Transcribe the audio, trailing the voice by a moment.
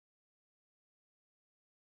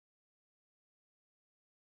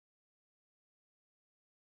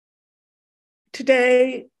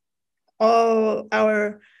today, will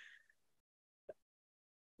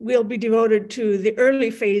be devoted to the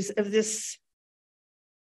early phase of this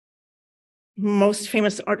most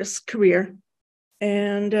famous artist's career.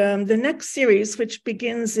 And the next series, which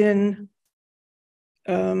begins in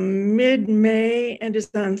mid-May and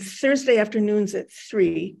is on Thursday afternoons at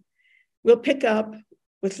 3, we'll pick up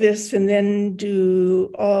with this and then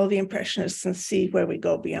do all the Impressionists and see where we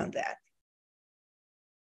go beyond that.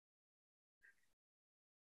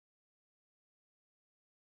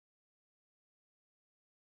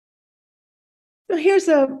 So here's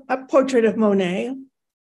a portrait of Monet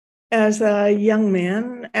as a young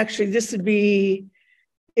man. Actually,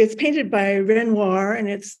 it's painted by Renoir, and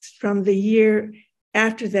it's from the year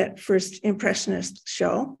after that first Impressionist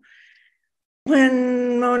show,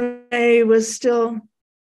 when Monet was still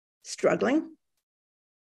struggling,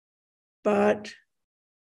 but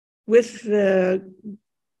with the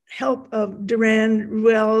help of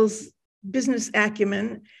Durand-Ruel's business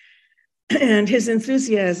acumen and his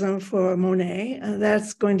enthusiasm for Monet,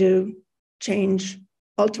 that's going to change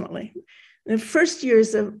ultimately. In the first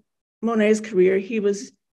years of Monet's career, he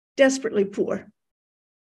was desperately poor.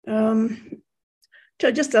 Tell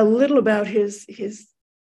just a little about his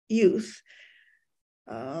youth.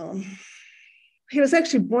 He was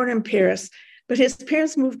actually born in Paris, but his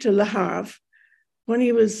parents moved to Le Havre when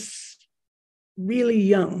he was really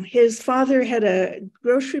young. His father had a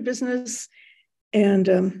grocery business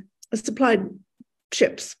and supplied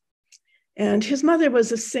ships, and his mother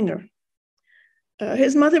was a singer.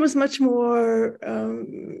 His mother was much more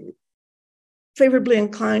favorably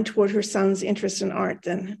inclined toward her son's interest in art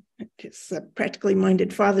than his practically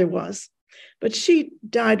minded father was. But she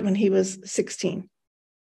died when he was 16.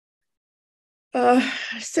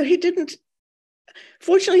 So he didn't,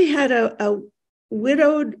 fortunately, he had a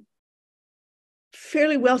widowed,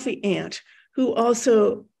 fairly wealthy aunt who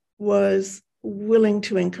also was willing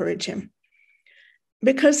to encourage him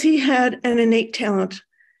because he had an innate talent,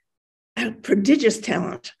 a prodigious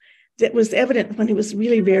talent that was evident when he was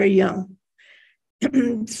really very young.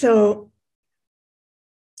 So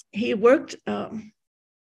he worked,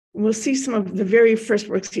 we'll see some of the very first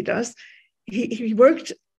works he does. He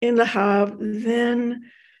worked in Le Havre, then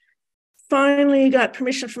finally got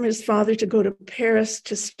permission from his father to go to Paris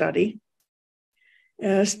to study.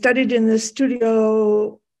 Studied in the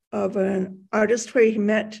studio of an artist where he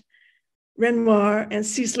met Renoir and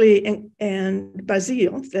Sisley and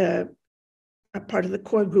Basile, a part of the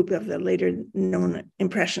core group of the later known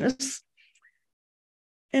Impressionists.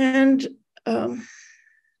 And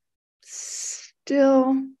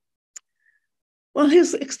still, well, he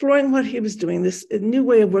was exploring what he was doing, this new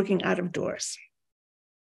way of working out of doors.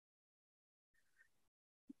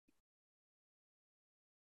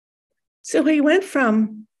 So he went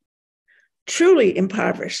from truly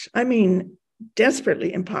impoverished, I mean,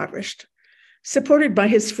 desperately impoverished, supported by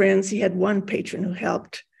his friends. He had one patron who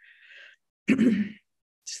helped,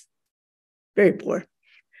 very poor,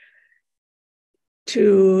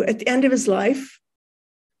 to, at the end of his life,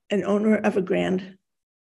 an owner of a grand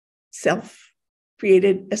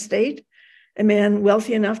self-created estate, a man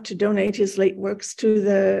wealthy enough to donate his late works to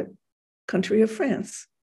the country of France.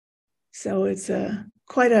 So it's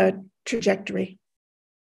quite a trajectory.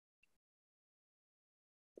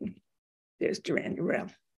 There's Durand-Ruel.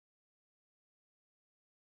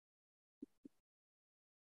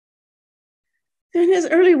 In his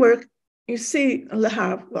early work, you see Le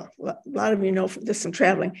Havre, well, a lot of you know from this from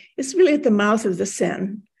traveling, it's really at the mouth of the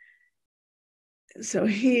Seine. So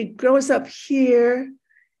he grows up here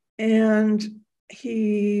and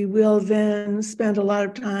he will then spend a lot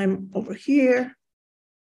of time over here.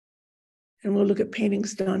 And we'll look at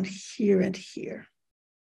paintings done here and here.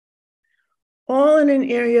 All in an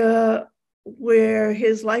area where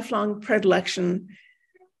his lifelong predilection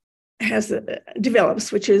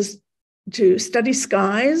develops, which is to study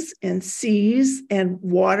skies and seas and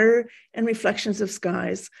water and reflections of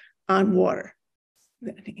skies on water.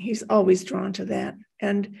 He's always drawn to that.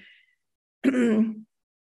 And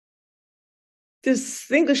this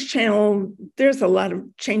English Channel, there's a lot of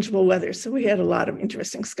changeable weather, so we had a lot of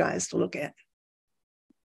interesting skies to look at.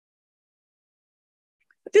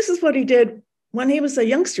 But this is what he did when he was a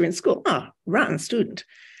youngster in school. Rotten student.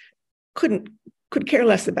 Could care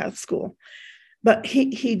less about school. But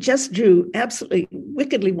he just drew absolutely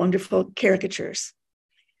wickedly wonderful caricatures.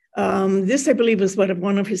 This, I believe, was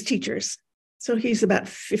one of his teachers. So he's about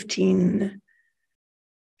 15,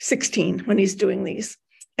 16 when he's doing these.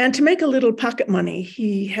 And to make a little pocket money,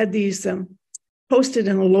 he had these posted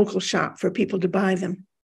in a local shop for people to buy them.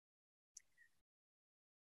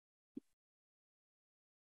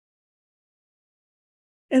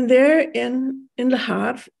 And there in Le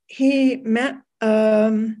Havre, he met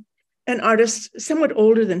an artist somewhat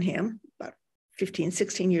older than him, about 15,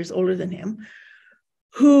 16 years older than him,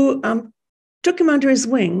 who took him under his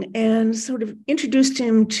wing and sort of introduced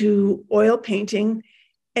him to oil painting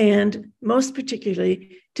and most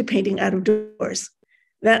particularly to painting out of doors.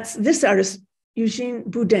 That's this artist, Eugène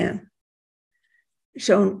Boudin,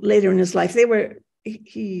 shown later in his life.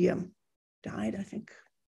 He died, I think,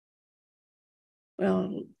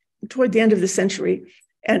 well, toward the end of the century.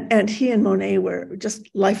 And he and Monet were just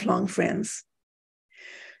lifelong friends.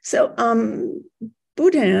 So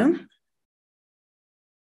Boudin,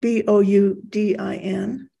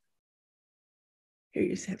 Boudin, here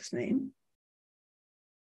you have his name.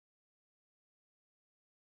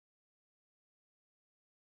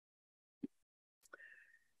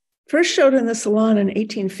 First showed in the Salon in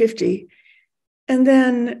 1850, and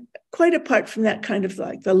then quite apart from that kind of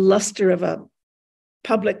like the luster of a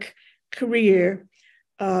public career,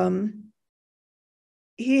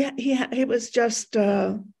 he was just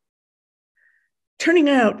turning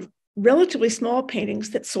out relatively small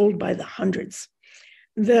paintings that sold by the hundreds.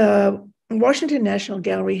 The Washington National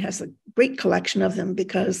Gallery has a great collection of them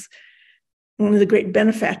because one of the great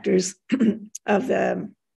benefactors of the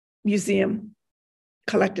museum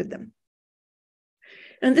collected them.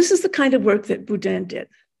 And this is the kind of work that Boudin did.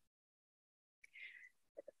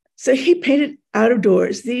 So he painted out of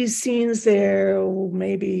doors. These scenes there,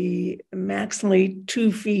 maybe maximally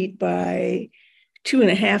 2 feet by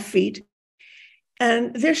 2.5 feet.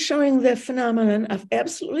 And they're showing the phenomenon of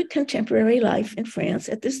absolutely contemporary life in France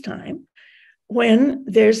at this time, when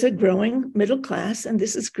there's a growing middle class, and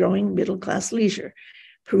this is growing middle class leisure.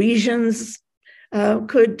 Parisians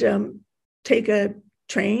could take a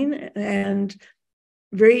train and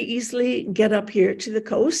very easily get up here to the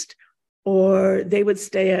coast, or they would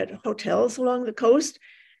stay at hotels along the coast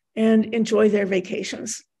and enjoy their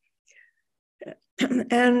vacations.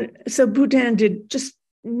 And so Boudin did just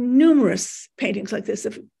numerous paintings like this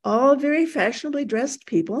of all very fashionably dressed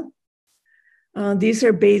people. These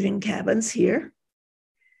are bathing cabins here.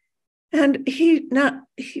 And he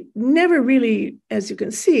never really, as you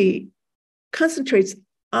can see, concentrates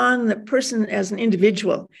on the person as an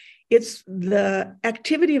individual. It's the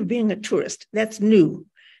activity of being a tourist. That's new.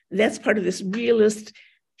 That's part of this realist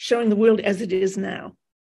showing the world as it is now.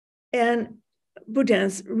 And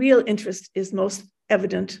Boudin's real interest is most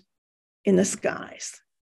evident in the skies.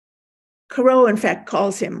 Corot, in fact,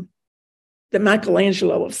 calls him the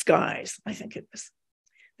Michelangelo of skies, I think it was.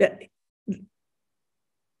 That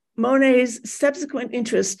Monet's subsequent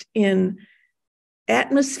interest in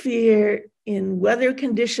atmosphere, in weather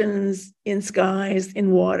conditions, in skies,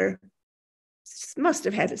 in water, must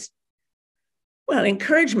have had its, well,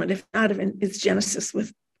 encouragement, if not of its genesis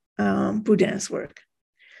with Boudin's work.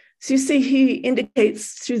 So you see, he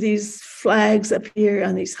indicates through these flags up here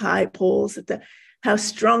on these high poles that how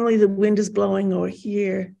strongly the wind is blowing, or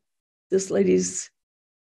here, this lady's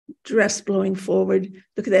dress blowing forward.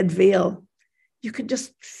 Look at that veil. You can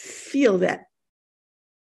just feel that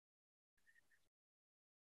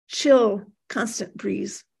chill, constant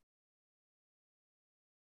breeze.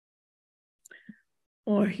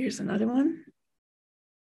 Or here's another one.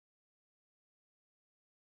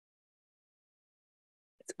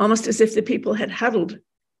 It's almost as if the people had huddled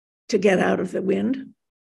to get out of the wind.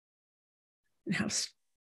 And how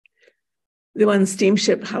the one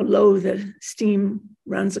steamship, how low the steam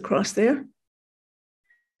runs across there.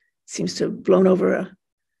 Seems to have blown over a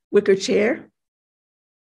wicker chair.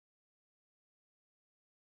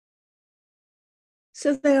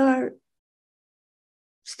 So they are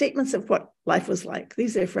statements of what life was like.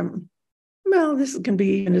 These are from, well, this can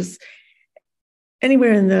be as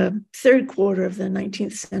anywhere in the third quarter of the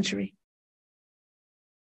 19th century.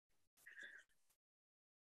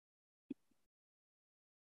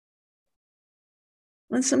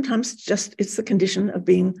 And sometimes just it's the condition of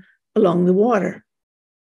being along the water.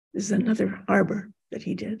 This is another harbor that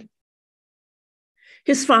he did.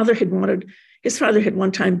 His father had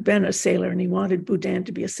one time been a sailor, and he wanted Boudin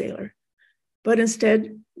to be a sailor. But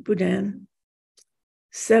instead, Boudin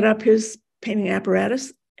set up his painting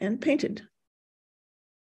apparatus and painted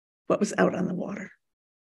what was out on the water.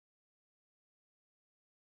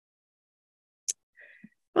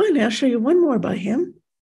 I'll now show you one more by him.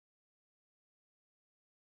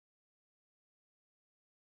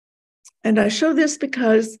 And I show this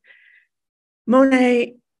because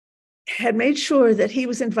Monet had made sure that he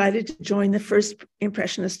was invited to join the first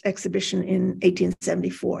Impressionist exhibition in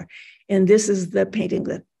 1874. And this is the painting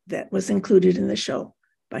that was included in the show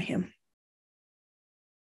by him.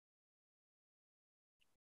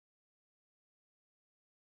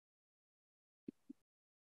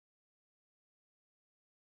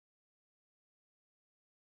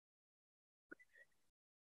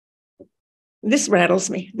 This rattles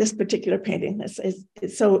me, this particular painting.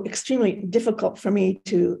 It's so extremely difficult for me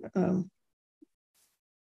to, oh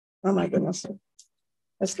my goodness.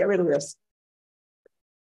 Let's get rid of this.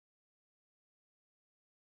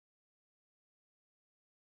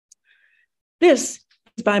 This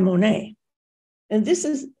is by Monet. And this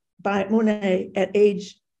is by Monet at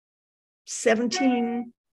age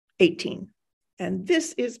 17, 18. And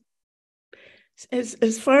this is,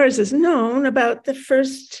 as far as is known, about the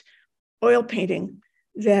first oil painting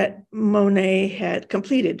that Monet had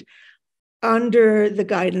completed under the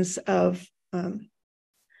guidance of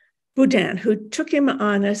Boudin, who took him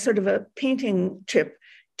on a sort of a painting trip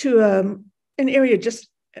to an area just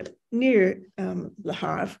near Le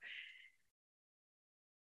Havre.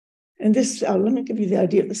 And this, let me give you the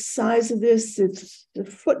idea of the size of this. It's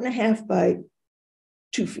 1.5 feet by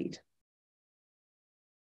 2 feet.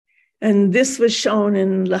 And this was shown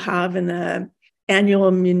in Le Havre in the annual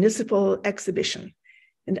municipal exhibition.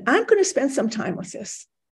 And I'm going to spend some time with this.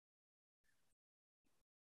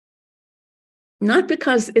 Not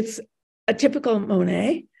because it's a typical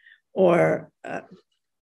Monet or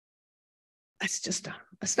it's just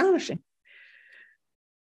astonishing.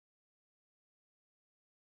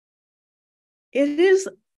 It is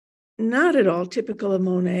not at all typical of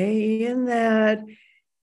Monet in that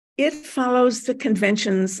it follows the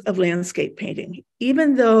conventions of landscape painting.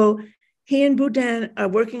 Even though he and Boudin are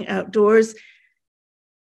working outdoors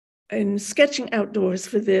and sketching outdoors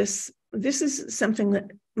for this, this is something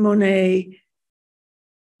that Monet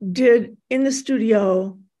did in the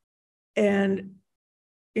studio. And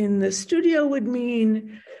in the studio would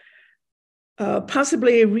mean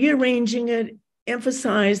possibly rearranging it,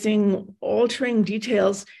 emphasizing, altering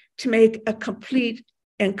details to make a complete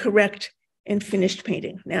and correct and finished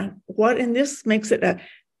painting. Now, what in this makes it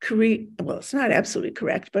well, it's not absolutely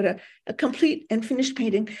correct, but a complete and finished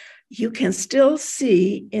painting, you can still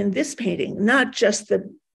see in this painting, not just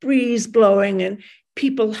the breeze blowing and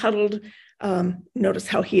people huddled. Notice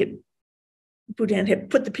how Boudin had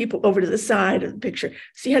put the people over to the side of the picture.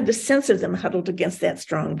 So you had the sense of them huddled against that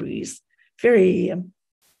strong breeze. Very,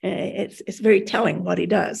 it's very telling what he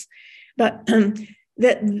does. But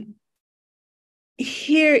that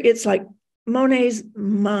here it's like Monet's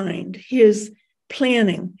mind, his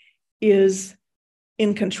planning is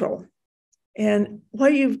in control. And why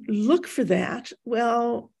you look for that?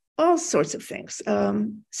 Well, all sorts of things.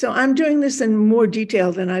 So I'm doing this in more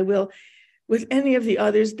detail than I will with any of the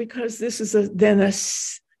others, because this is then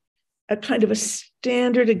a kind of a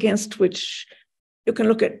standard against which you can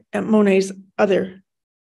look at Monet's other,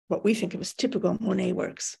 what we think of as typical Monet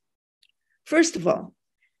works. First of all,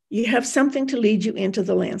 you have something to lead you into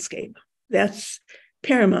the landscape. That's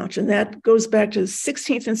paramount, and that goes back to the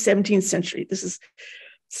 16th and 17th century. This is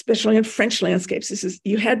especially in French landscapes. This is,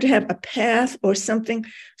 you had to have a path or something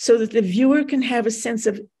so that the viewer can have a sense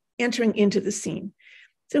of entering into the scene.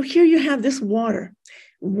 So here you have this water,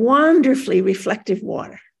 wonderfully reflective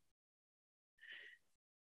water.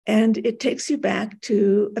 And it takes you back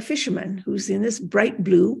to a fisherman who's in this bright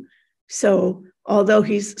blue. So although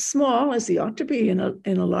he's small, as he ought to be in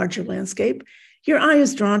a larger landscape, your eye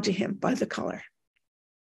is drawn to him by the color.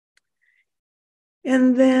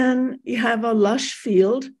 And then you have a lush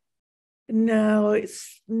field. Now,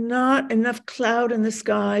 it's not enough cloud in the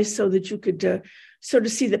sky so that you could sort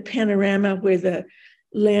of see the panorama where the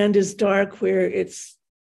land is dark, where it's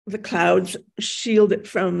the clouds shield it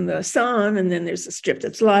from the sun, and then there's a strip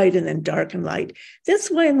that's light and then dark and light.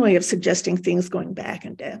 That's one way of suggesting things going back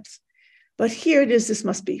in depth. But here it is, this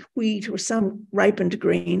must be wheat or some ripened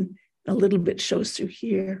grain. A little bit shows through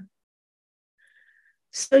here.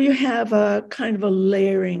 So you have a kind of a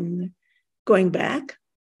layering going back.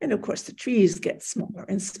 And of course, the trees get smaller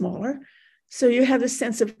and smaller. So you have the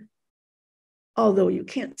sense of, although you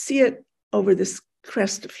can't see it over this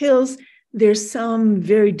crest of hills, there's some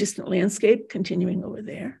very distant landscape continuing over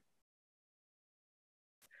there.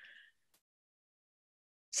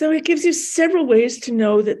 So it gives you several ways to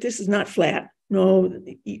know that this is not flat. No,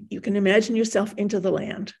 you can imagine yourself into the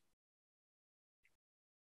land.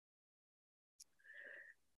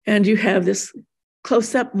 And you have this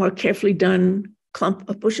close-up, more carefully done clump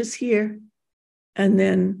of bushes here. And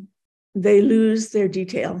then they lose their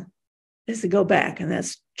detail as they go back. And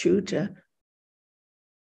that's true to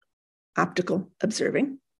optical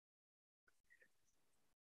observing.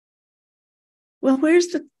 Well, where's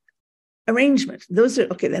the arrangement? Those are,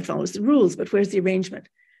 okay, that follows the rules, but where's the arrangement?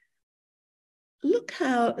 Look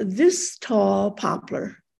how this tall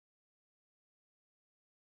poplar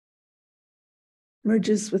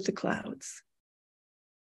merges with the clouds.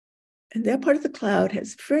 And that part of the cloud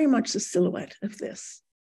has very much the silhouette of this.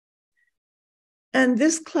 And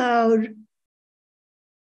this cloud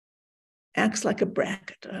acts like a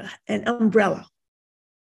bracket, an umbrella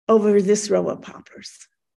over this row of poplars.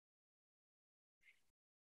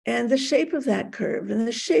 And the shape of that curve and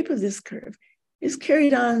the shape of this curve is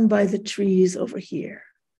carried on by the trees over here.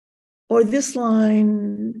 Or this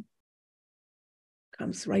line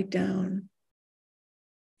comes right down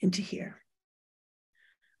into here.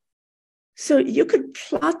 So you could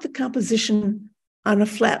plot the composition on a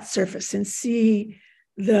flat surface and see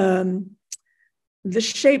the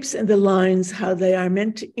shapes and the lines, how they are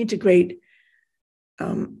meant to integrate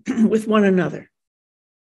with one another.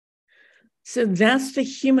 So that's the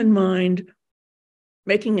human mind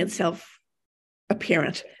making itself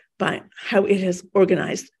apparent by how it has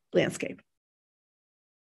organized landscape.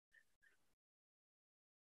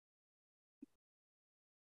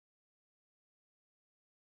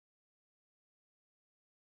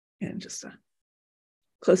 And just a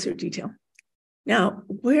closer detail. Now,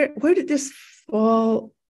 where did this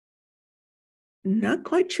fall? Not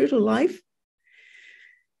quite true to life.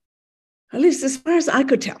 At least as far as I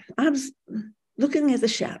could tell. I was looking at the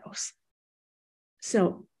shadows.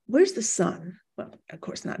 So where's the sun? Well, of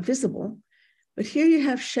course, not visible, but here you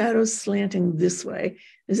have shadows slanting this way,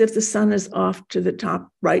 as if the sun is off to the top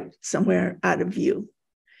right, somewhere out of view.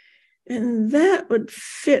 And that would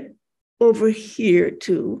fit over here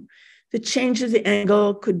too. The change of the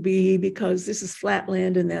angle could be because this is flat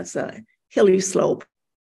land and that's a hilly slope.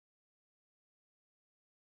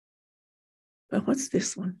 But what's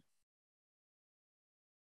this one?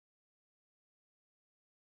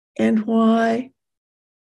 And why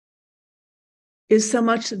is so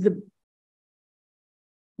much of the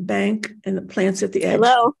bank and the plants at the edge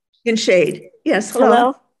in shade? Yes,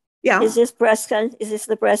 hello. Yeah. Is this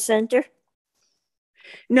the breast center?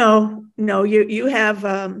 No, you have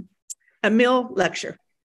a mill lecture.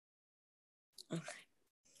 Okay.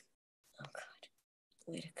 Oh God,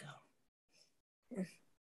 way to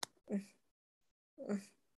go.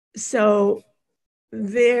 So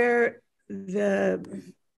the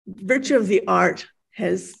virtue of the art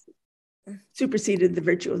has superseded the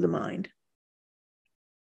virtue of the mind.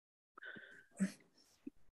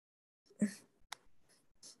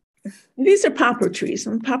 These are poplar trees,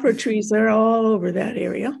 and poplar trees are all over that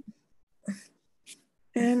area.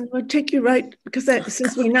 And we'll take you right, because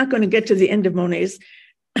since we're not going to get to the end of Monet's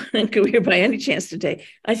career by any chance today,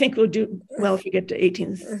 I think we'll do well if we get to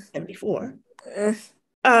 1874.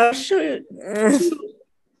 Show you.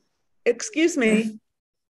 Excuse me.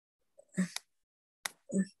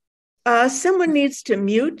 Someone needs to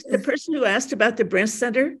mute the person who asked about the breast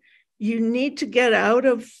center. You need to get out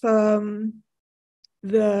of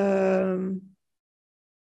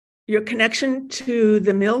your connection to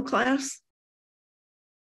the mill class.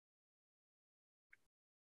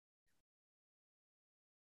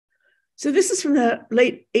 So this is from the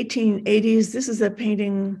late 1880s. This is a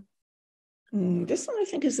painting. This one I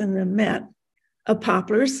think is in the Met of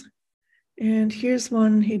poplars. And here's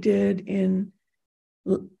one he did in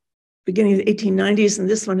beginning of the 1890s, and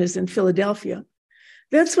this one is in Philadelphia.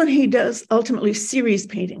 That's when he does ultimately series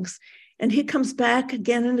paintings. And he comes back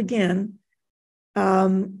again and again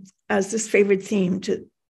as this favorite theme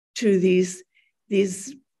to these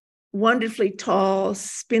wonderfully tall,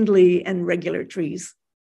 spindly, and regular trees.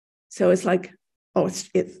 So it's like, oh, it's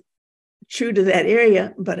true to that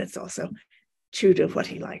area, but it's also true to what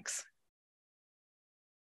he likes.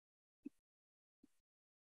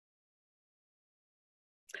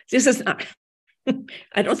 This is not,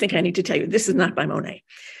 I don't think I need to tell you, this is not by Monet.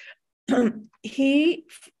 He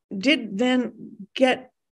did then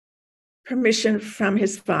get permission from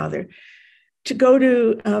his father to go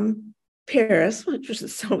to Paris, which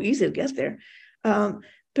was so easy to get there,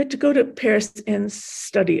 but to go to Paris and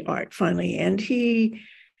study art finally. And he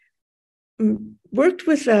worked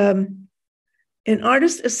with an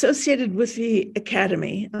artist associated with the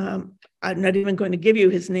Academy. I'm not even going to give you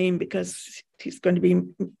his name because he's going to be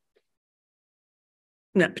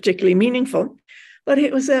not particularly meaningful, but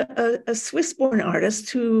it was a Swiss-born artist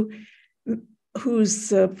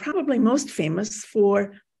who's probably most famous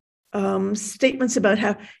for statements about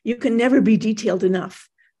how you can never be detailed enough.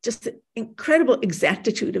 Just the incredible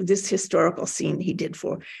exactitude of this historical scene he did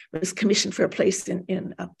for, was commissioned for a place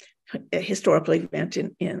in a historical event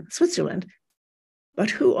in Switzerland, but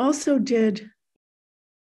who also did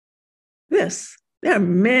this. There are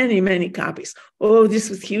many, many copies. Oh, this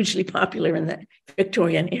was hugely popular in the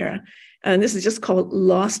Victorian era. And this is just called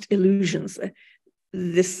Lost Illusions.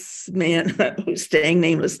 This man, who's staying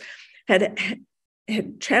nameless, had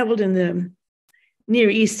traveled in the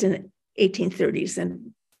Near East in the 1830s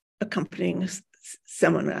and accompanying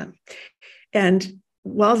someone. And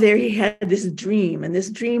while there, he had this dream, and this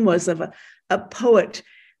dream was of a poet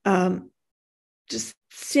just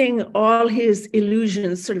seeing all his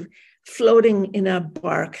illusions sort of floating in a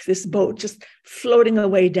bark, this boat just floating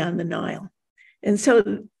away down the Nile. And so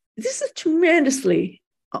this is tremendously,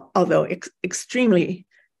 although extremely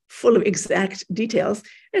full of exact details,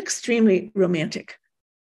 extremely romantic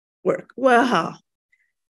work. Wow.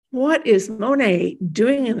 What is Monet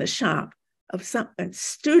doing in the shop of a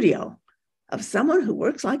studio of someone who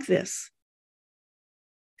works like this?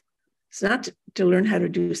 It's not to learn how to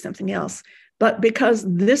do something else, but because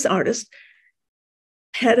this artist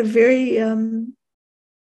had a very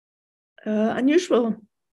unusual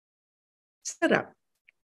setup,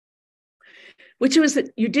 which was that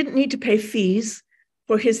you didn't need to pay fees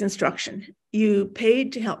for his instruction. You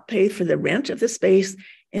paid to help pay for the rent of the space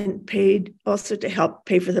and paid also to help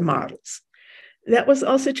pay for the models. That was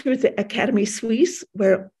also true at the Académie Suisse,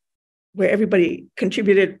 where everybody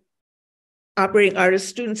contributed, operating artists,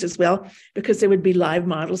 students as well, because there would be live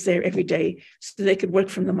models there every day so they could work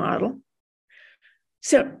from the model.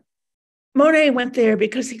 So Monet went there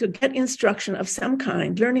because he could get instruction of some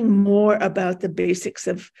kind, learning more about the basics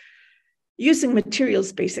of using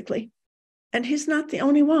materials, basically. And he's not the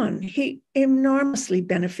only one. He enormously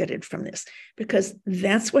benefited from this because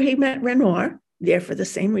that's where he met Renoir, there for the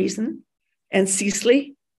same reason, and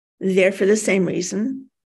Sisley, there for the same reason,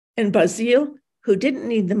 and Basile, who didn't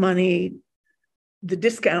need the money, the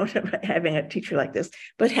discount of having a teacher like this,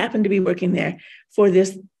 but happened to be working there for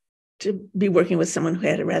this, to be working with someone who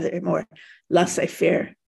had a rather more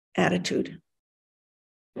laissez-faire attitude.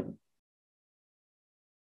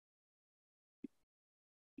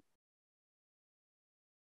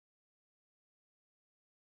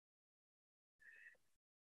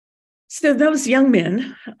 So those young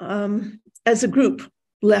men, as a group,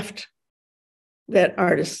 left that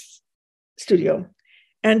artist's studio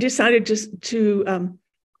and decided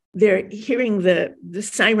they're hearing the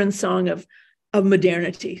siren song of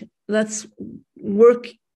modernity. Let's work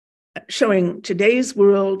showing today's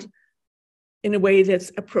world in a way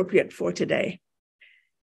that's appropriate for today.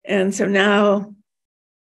 And so now,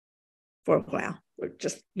 for a while, we're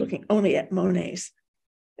just looking only at Monet's.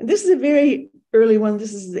 And this is a very early one.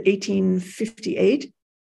 This is 1858.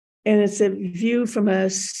 And it's a view from a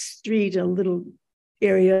street, a little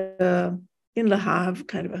area in Le Havre,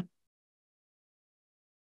 kind of a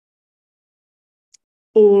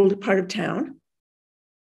old part of town.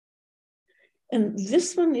 And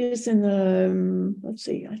this one is in the, let's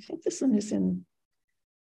see, I think this one is in,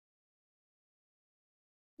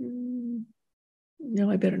 no,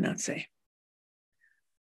 I better not say.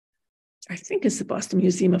 I think it's the Boston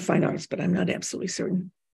Museum of Fine Arts, but I'm not absolutely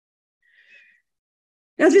certain.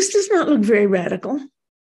 Now, this does not look very radical,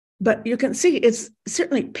 but you can see it's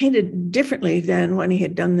certainly painted differently than when he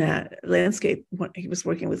had done that landscape when he was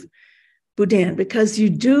working with Boudin, because you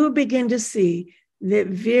do begin to see the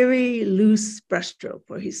very loose brushstroke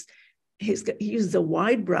where he uses a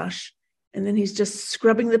wide brush and then he's just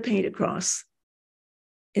scrubbing the paint across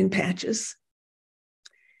in patches.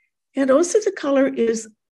 And also the color is,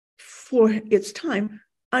 for its time,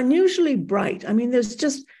 unusually bright. I mean, there's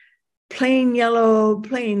just plain yellow,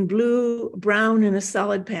 plain blue, brown in a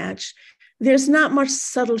solid patch. There's not much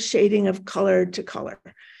subtle shading of color to color.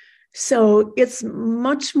 So it's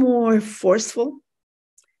much more forceful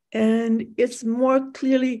and it's more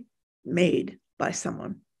clearly made by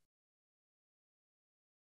someone.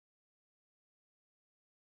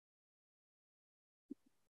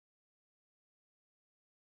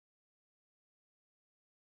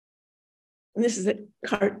 And this is a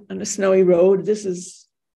cart on a snowy road. This is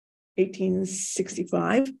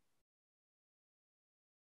 1865.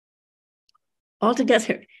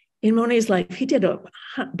 Altogether, in Monet's life, he did about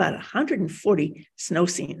 140 snow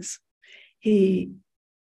scenes. He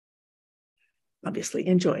obviously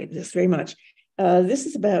enjoyed this very much. This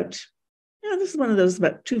is one of those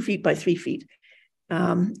about 2 feet by 3 feet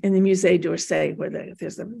in the Musée d'Orsay, where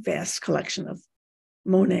there's a vast collection of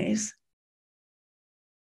Monets.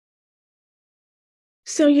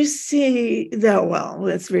 So you see that, well,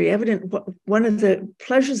 that's very evident. One of the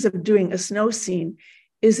pleasures of doing a snow scene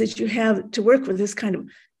is that you have to work with this kind of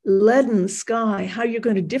leaden sky, how you're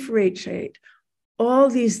going to differentiate all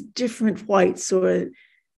these different whites, or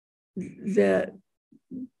the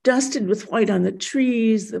dusted with white on the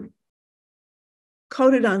trees, the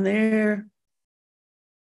coated on there,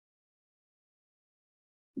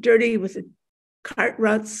 dirty with the cart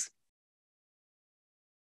ruts,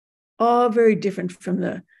 all very different from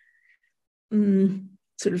the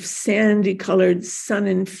sort of sandy colored, sun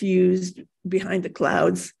infused behind the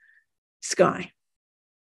clouds sky.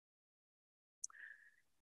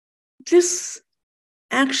 This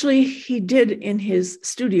actually he did in his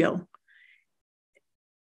studio.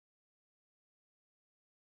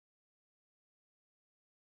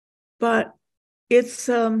 But it's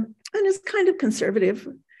and it's kind of conservative.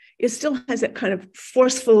 It still has that kind of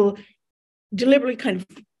forceful, deliberately kind of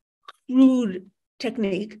crude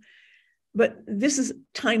technique. But this is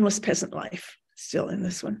timeless peasant life still in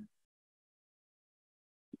this one.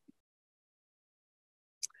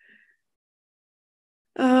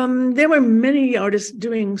 There were many artists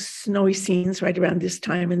doing snowy scenes right around this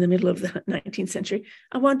time in the middle of the 19th century.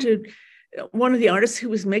 One of the artists who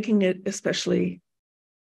was making it especially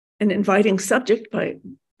an inviting subject, by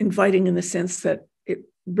inviting in the sense that it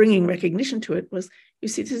bringing recognition to it, was, you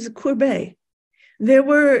see, this is Courbet. There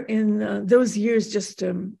were in those years just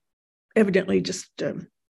evidently just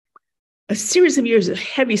a series of years of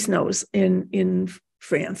heavy snows in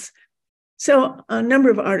France. So a number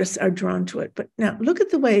of artists are drawn to it. But now look at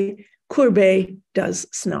the way Courbet does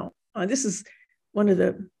snow. This is one of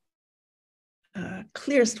the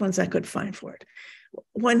clearest ones I could find for it.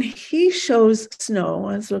 When he shows snow,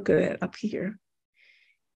 let's look at it up here,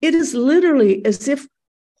 it is literally as if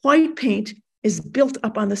white paint is built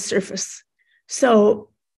up on the surface. So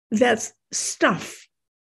that's stuff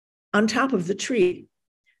on top of the tree.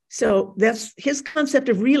 So that's his concept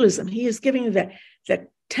of realism. He is giving you that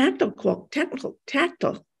tactile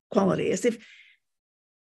quality, as if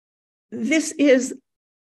this is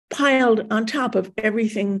piled on top of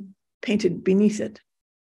everything painted beneath it,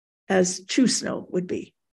 as true snow would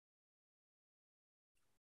be.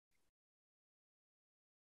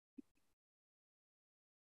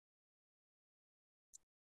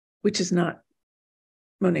 Which is not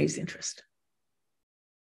Monet's interest.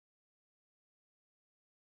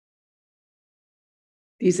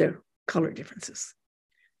 These are color differences,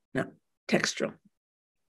 not textural.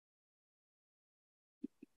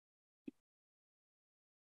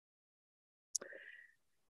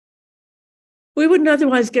 We wouldn't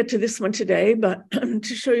otherwise get to this one today, but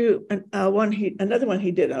to show you another one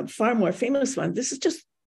he did, a far more famous one. This is just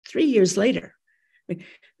 3 years later. I mean,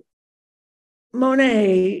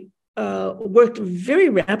 Monet worked very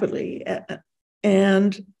rapidly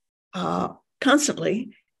and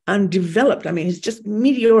constantly and developed. I mean, he's just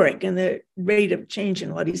meteoric in the rate of change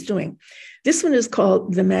in what he's doing. This one is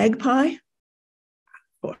called The Magpie,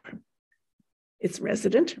 or its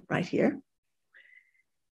resident right here.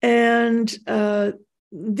 And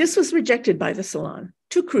this was rejected by the Salon,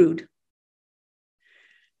 too crude.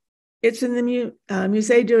 It's in the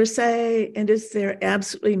Musée d'Orsay, and it's their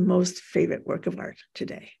absolutely most favorite work of art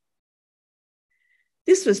today.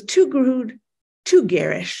 This was too crude, too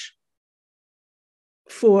garish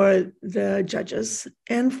for the judges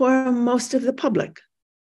and for most of the public.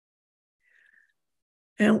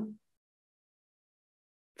 And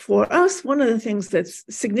for us, one of the things that's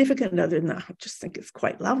significant, other than that, I just think it's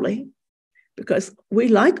quite lovely, because we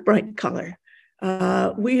like bright color.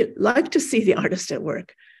 We like to see the artist at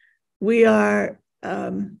work. We are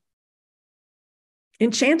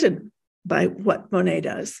enchanted by what Monet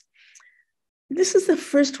does. This is the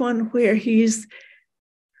first one where he's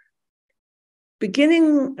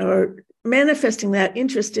beginning or manifesting that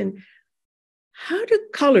interest in how do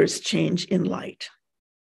colors change in light.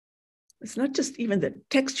 It's not just even the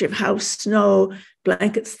texture of how snow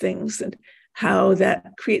blankets things and how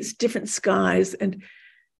that creates different skies and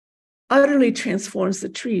utterly transforms the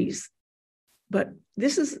trees. But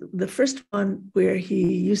this is the first one where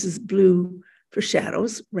he uses blue for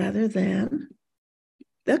shadows rather than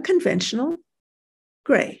the conventional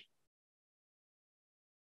gray.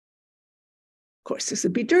 Of course, this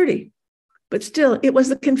would be dirty, but still, it was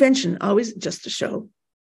the convention, always just to show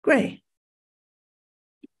gray.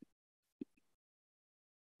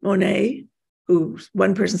 Monet, who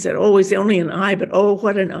one person said, oh, he's only an eye, but oh,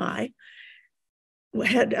 what an eye,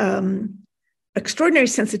 had extraordinary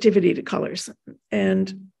sensitivity to colors.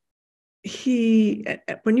 And he,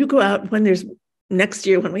 when you go out, when there's next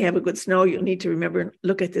year, when we have a good snow, you'll need to remember and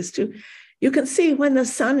look at this too. You can see when the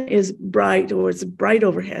sun is bright or it's bright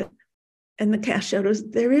overhead and the cast shadows,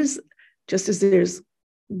 there is, just as there's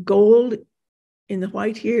gold in the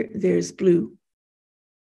white here, there's blue.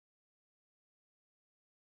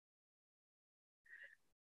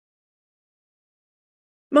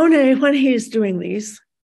 Monet, when he's doing these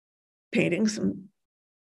paintings, and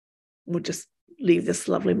we'll just leave this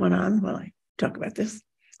lovely one on while I talk about this,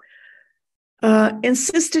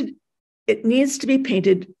 insisted it needs to be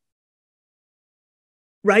painted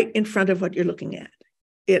right in front of what you're looking at.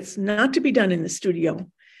 It's not to be done in the studio.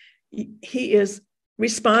 He is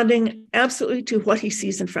responding absolutely to what he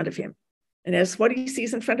sees in front of him. And as what he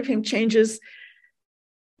sees in front of him changes,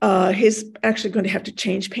 he's actually going to have to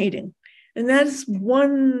change painting. And that is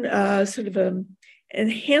one sort of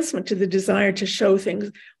enhancement to the desire to show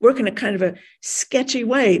things, work in a kind of a sketchy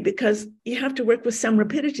way, because you have to work with some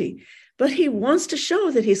rapidity. But he wants to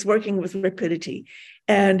show that he's working with rapidity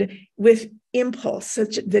and with impulse,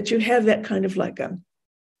 such that you have that kind of like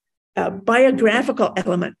a biographical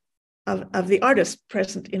element of the artist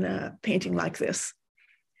present in a painting like this.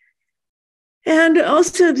 And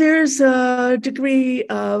also there's a degree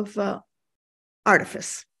of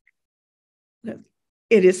artifice.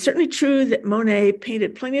 It is certainly true that Monet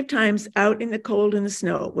painted plenty of times out in the cold and the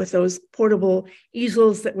snow with those portable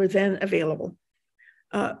easels that were then available.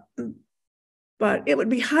 But it would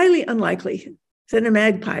be highly unlikely that a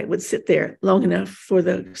magpie would sit there long enough for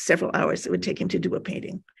the several hours it would take him to do a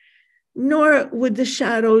painting. Nor would the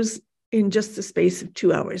shadows in just the space of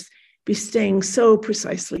 2 hours be staying so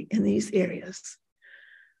precisely in these areas.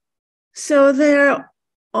 So they're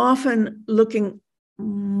often looking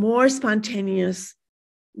more spontaneous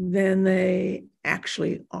than they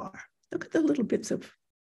actually are. Look at the little bits of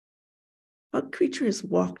what creature has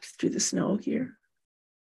walked through the snow here.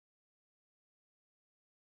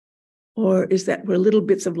 Or is that where little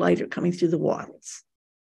bits of light are coming through the wattles?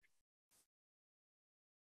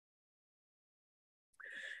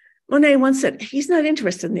 Monet once said he's not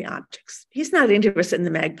interested in the objects. He's not interested in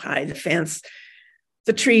the magpie, the fence,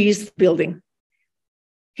 the trees, the building.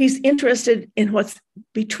 He's interested in what's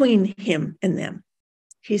between him and them.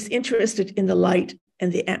 He's interested in the light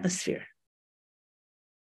and the atmosphere.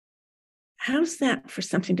 How's that for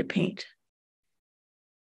something to paint?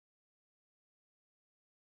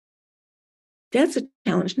 That's a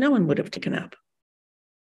challenge no one would have taken up.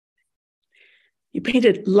 You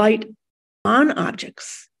painted light on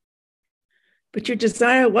objects, but your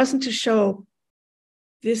desire wasn't to show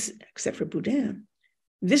this, except for Boudin.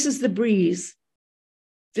 This is the breeze.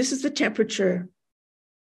 This is the temperature.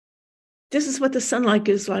 This is what the sunlight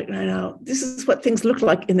is like right now. This is what things look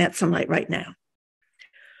like in that sunlight right now.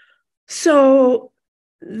 So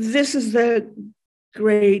this is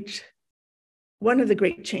one of the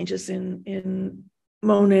great changes in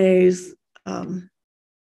Monet's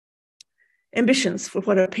ambitions for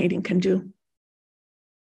what a painting can do.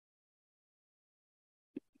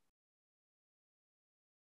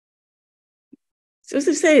 So as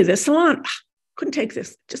I say, the salon couldn't take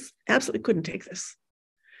this, just absolutely couldn't take this.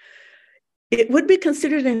 It would be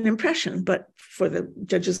considered an impression, but for the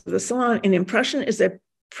judges of the salon, an impression is a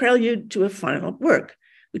prelude to a final work,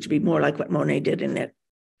 which would be more like what Monet did in that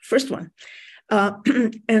first one.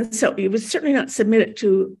 And so you would certainly not submit it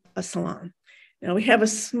to a salon. Now we have a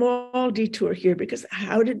small detour here, because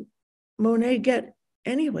how did Monet get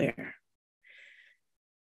anywhere?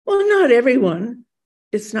 Well, not everyone.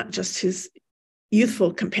 It's not just his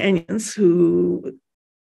youthful companions who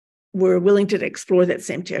were willing to explore that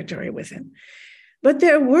same territory with him. But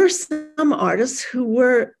there were some artists who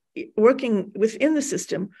were working within the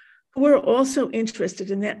system who were also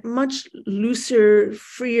interested in that much looser,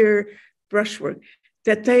 freer brushwork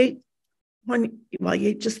that you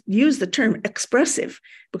just use the term expressive,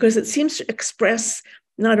 because it seems to express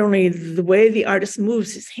not only the way the artist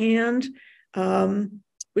moves his hand,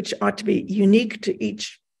 which ought to be unique to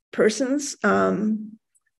each person's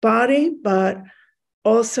body, but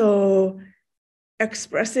also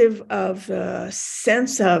expressive of the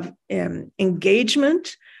sense of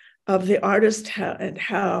engagement of the artist, and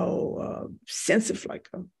how sense of like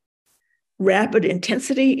a rapid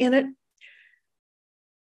intensity in it.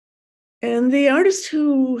 And the artist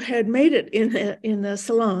who had made it in the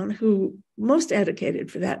salon, who most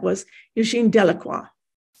advocated for that, was Eugène Delacroix.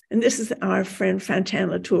 And this is our friend Fantin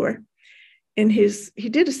Latour. He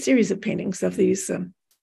did a series of paintings of these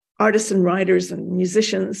artists and writers and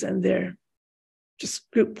musicians and their just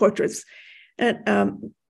group portraits.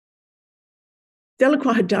 And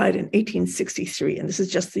Delacroix had died in 1863, and this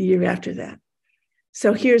is just the year after that.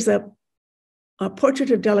 So here's a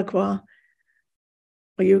portrait of Delacroix.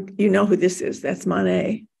 Well, you know who this is. That's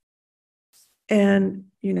Monet. And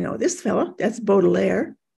you know this fellow, that's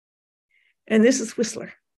Baudelaire. And this is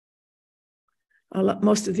Whistler.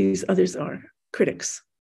 Most of these others are critics.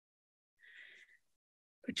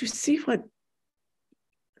 But you see what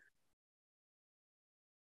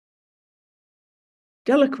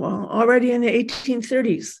Delacroix, already in the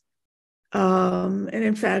 1830s, and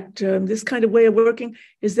in fact, this kind of way of working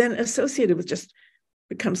is then associated with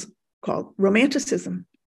becomes called Romanticism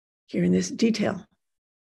here in this detail.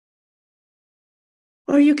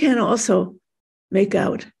 Or you can also make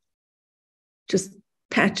out just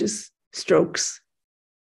patches, strokes.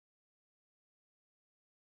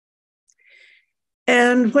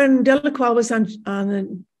 And when Delacroix was on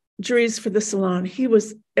the juries for the salon, he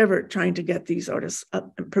was ever trying to get these artists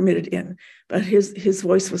up and permitted in, but his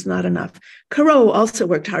voice was not enough. Corot also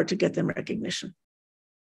worked hard to get them recognition.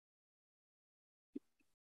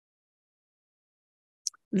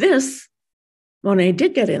 This, Monet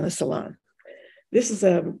did get in the salon. This is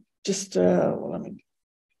let me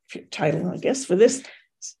title, I guess, for this.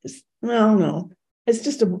 Well, no, it's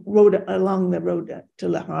just a road along the road to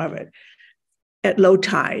Le Havre at low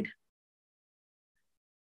tide.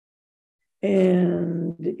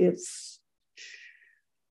 And it's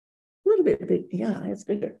a little bit big. Yeah, it's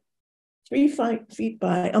bigger. 3 feet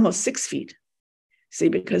by almost 6 feet. See,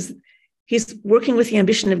 because he's working with the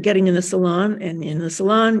ambition of getting in the salon, and in the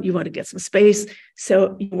salon, you want to get some space.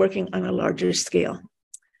 So you're working on a larger scale.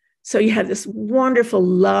 So you have this wonderful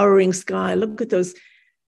lowering sky. Look at those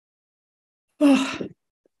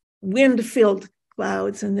wind-filled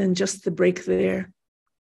clouds, and then just the break there,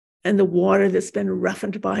 and the water that's been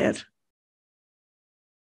roughened by it.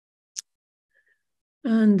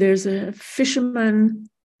 And there's a fisherman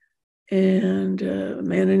and a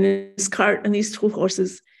man in his cart and these 2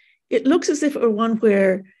 horses. It looks as if it were one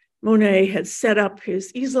where Monet had set up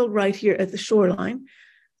his easel right here at the shoreline.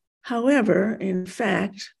 However, in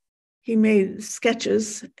fact, he made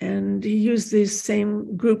sketches and he used these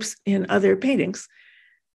same groups in other paintings.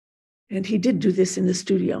 And he did do this in the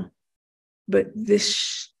studio. But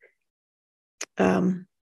this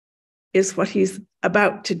is what he's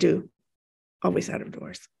about to do, always out of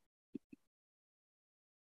doors.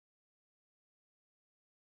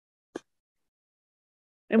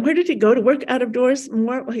 And where did he go to work out of doors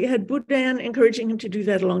more? Well, he had Boudin encouraging him to do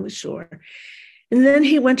that along the shore. And then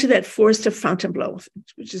he went to that forest of Fontainebleau,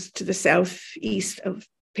 which is to the southeast of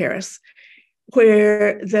Paris,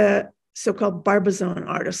 where the so-called Barbizon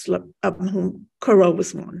artists, of whom Corot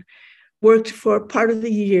was one, worked for part of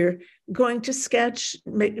the year, going to sketch,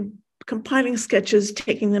 compiling sketches,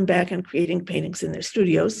 taking them back and creating paintings in their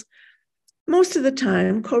studios. Most of the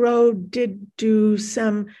time, Corot did do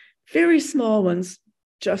some very small ones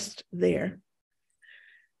just there.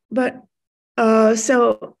 But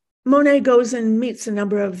so Monet goes and meets a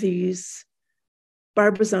number of these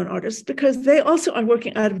Barbizon artists because they also are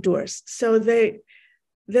working out of doors. So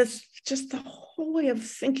that's just the whole way of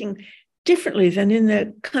thinking differently than in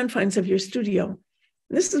the confines of your studio.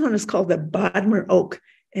 This one is called the Bodmer Oak,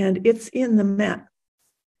 and it's in the map.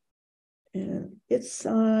 And its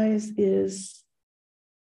size is,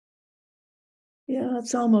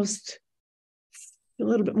 it's almost a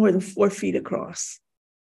little bit more than 4 feet across.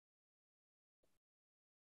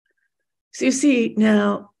 So you see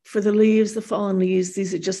now, for the leaves, the fallen leaves,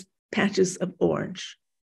 these are just patches of orange.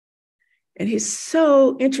 And he's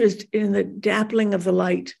so interested in the dappling of the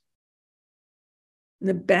light, and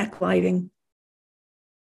the backlighting.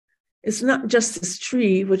 It's not just this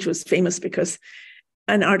tree, which was famous because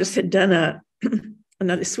an artist had done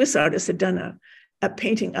another Swiss artist had done a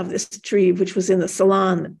painting of this tree, which was in the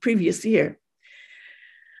salon the previous year.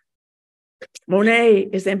 Monet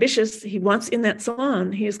is ambitious. He wants in that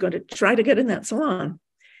salon. He is going to try to get in that salon.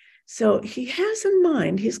 So he has in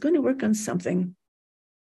mind, he's going to work on something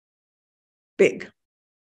big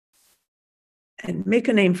and make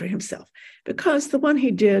a name for himself, because the one he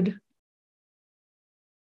did,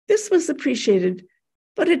 this was appreciated,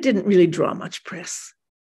 but it didn't really draw much press.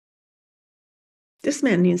 This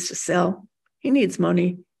man needs to sell. He needs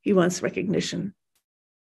money. He wants recognition.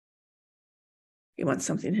 He wants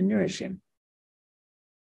something to nourish him.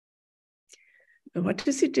 And what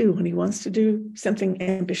does he do when he wants to do something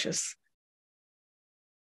ambitious?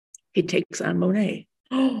 He takes on Monet.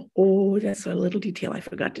 Oh, that's a little detail I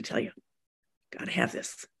forgot to tell you. Got to have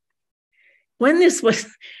this. When this was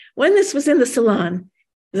in the salon,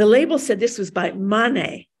 the label said this was by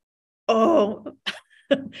Manet. Oh,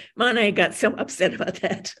 Manet got so upset about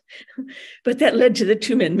that. But that led to the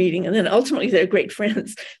 2-men meeting, and then ultimately they're great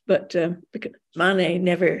friends. But because Manet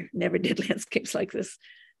never did landscapes like this.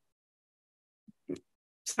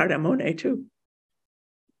 It's hard on Monet too.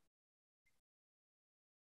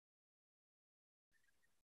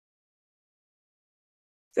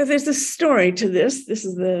 So there's a story to this. This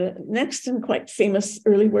is the next and quite famous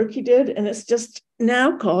early work he did, and it's just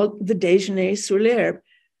now called the Déjeuner sur l'herbe,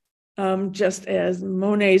 just as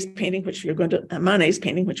Manet's painting, which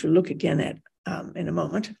we'll look again at in a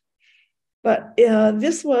moment. But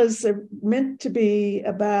this was meant to be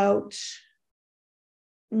about,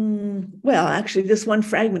 actually, this one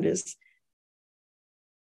fragment is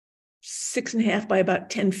 6.5 by about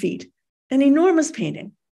 10 feet, an enormous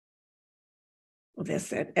painting. Well, that's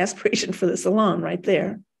that aspiration for the salon right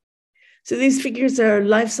there. So these figures are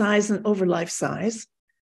life size and over life size.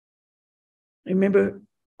 Remember,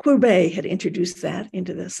 Courbet had introduced that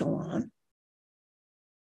into the salon.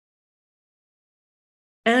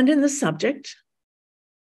 And in the subject,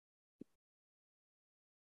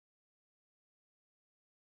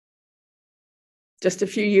 just a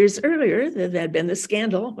few years earlier, there had been the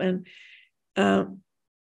scandal when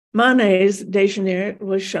Manet's Déjeuner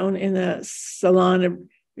was shown in the Salon of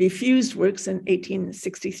Refused Works in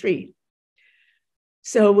 1863.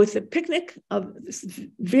 So with the picnic of this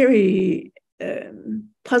very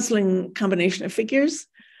puzzling combination of figures,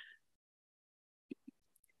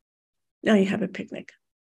 now you have a picnic.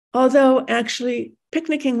 Although actually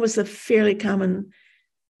picnicking was a fairly common,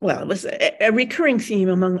 well, it was a recurring theme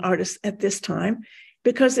among artists at this time,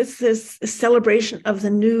 because it's this celebration of the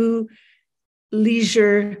new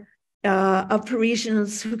leisure of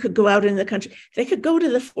Parisians who could go out in the country. They could go to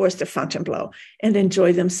the forest of Fontainebleau and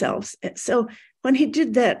enjoy themselves. So when he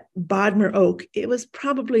did that Bodmer Oak, it was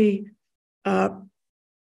probably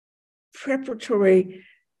preparatory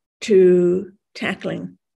to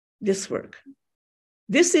tackling this work.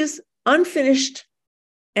 This is unfinished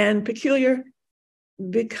and peculiar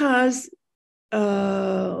because,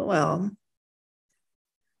 well,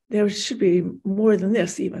 there should be more than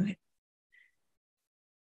this even.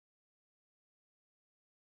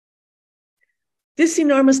 This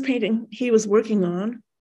enormous painting he was working on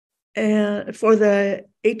for the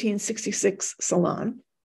 1866 Salon.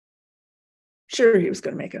 Sure, he was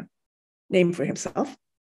going to make a name for himself.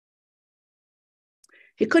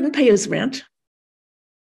 He couldn't pay his rent.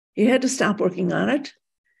 He had to stop working on it.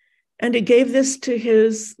 And he gave this to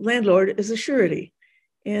his landlord as a surety.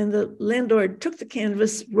 And the landlord took the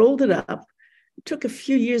canvas, rolled it up. It took a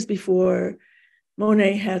few years before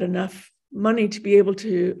Monet had enough money to be able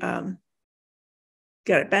to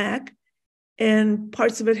get it back. And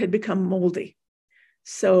parts of it had become moldy.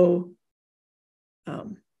 So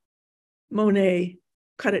Monet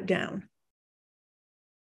cut it down.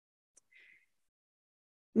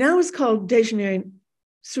 Now it's called Déjeuner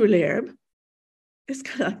sur l'herbe. It's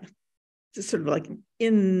kind of like, it's sort of like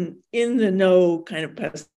in the know kind of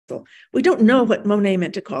pedestal. We don't know what Monet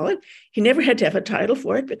meant to call it. He never had to have a title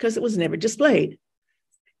for it because it was never displayed.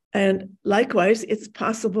 And likewise, it's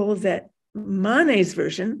possible that Manet's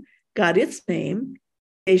version got its name,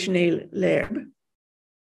 Déjeuner l'herbe,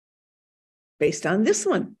 based on this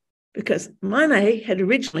one, because Manet had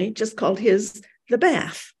originally just called his the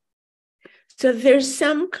bath. So there's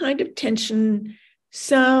some kind of tension,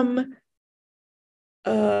 some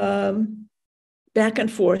back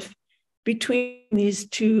and forth between these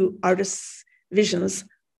two artists' visions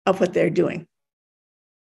of what they're doing.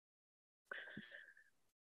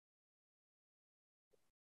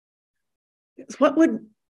 What would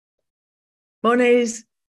Monet's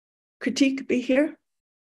critique be here?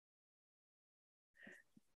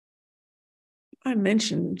 I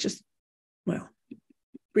mentioned just, well,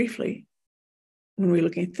 briefly when we were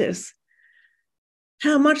looking at this,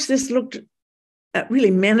 how much this looked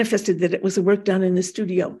really manifested that it was a work done in the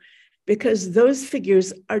studio, because those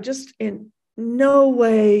figures are just in no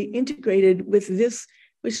way integrated with this,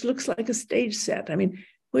 which looks like a stage set. I mean,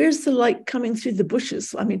 where's the light coming through the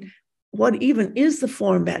bushes? I mean, what even is the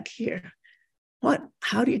form back here?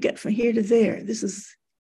 How do you get from here to there? This is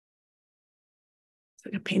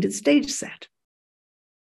like a painted stage set.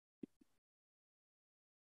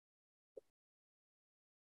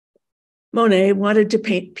 Monet wanted to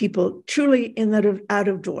paint people truly in that out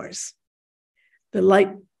of doors. The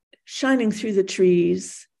light shining through the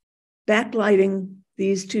trees, backlighting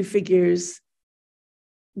these two figures,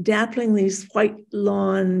 dappling these white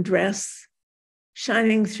lawn dress,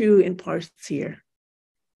 shining through in parts here.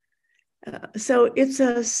 So it's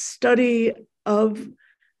a study of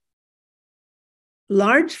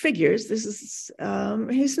large figures. This is,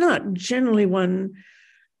 he's not generally one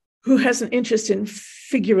who has an interest in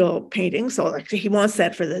figural painting. So actually he wants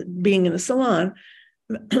that for being in the salon.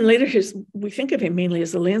 Later, we think of him mainly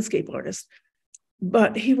as a landscape artist,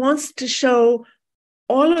 but he wants to show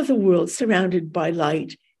all of the world surrounded by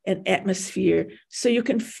light and atmosphere. So you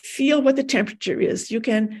can feel what the temperature is. You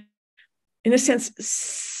can, in a sense,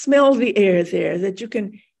 smell the air there, that you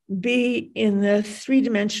can be in the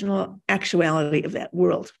three-dimensional actuality of that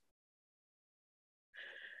world.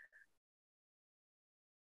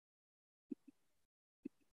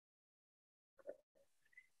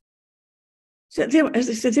 So as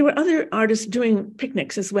I said, there were other artists doing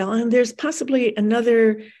picnics as well. And there's possibly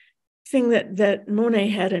another thing that Monet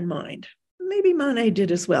had in mind. Maybe Monet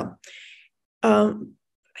did as well. I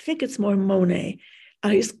think it's more Monet.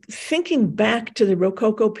 He's thinking back to the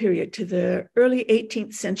Rococo period, to the early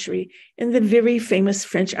 18th century, and the very famous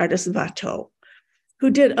French artist Watteau, who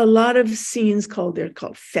did a lot of scenes they're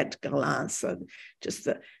called fête galants, just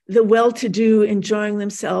the well-to-do enjoying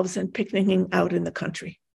themselves and picnicking out in the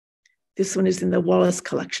country. This one is in the Wallace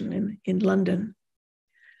collection in London.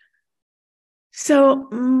 So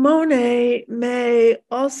Monet may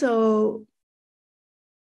also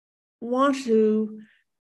want to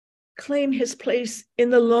claim his place in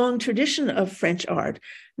the long tradition of French art,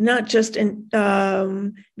 not just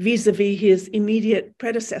vis-a-vis his immediate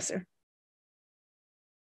predecessor.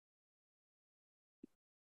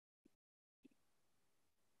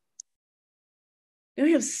 Now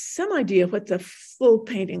we have some idea what the full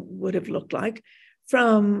painting would have looked like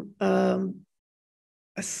from a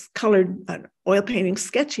colored oil painting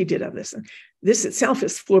sketch he did of this. And this itself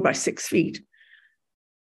is 4 by 6 feet.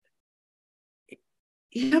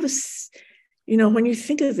 You have when you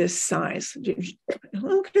think of this size,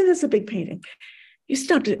 okay, that's a big painting. You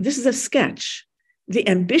stop to, this is a sketch. The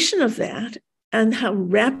ambition of that and how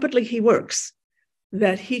rapidly he works,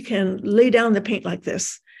 that he can lay down the paint like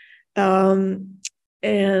this,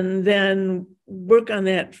 and then work on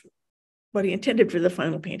that, what he intended for the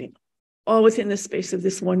final painting, all within the space of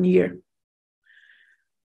this 1 year.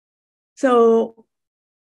 So,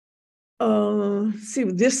 see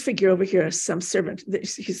this figure over here is some servant.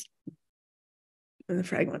 He's in the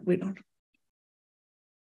fragment.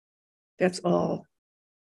 That's all.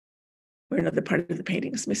 Where another part of the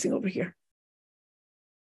painting is missing over here.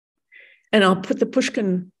 And I'll put the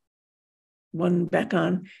Pushkin one back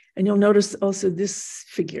on, and you'll notice also this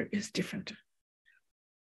figure is different.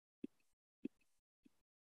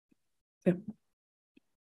 Yep.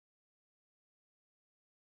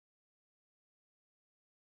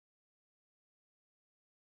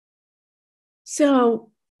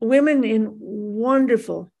 So women in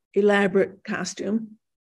wonderful, elaborate costume.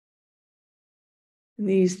 And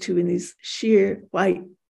these two in these sheer white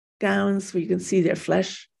gowns where you can see their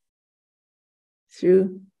flesh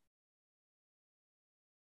through.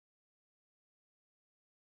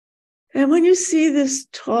 And when you see this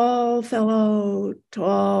tall fellow,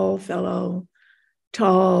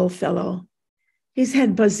 he's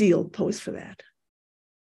had Basile pose for that.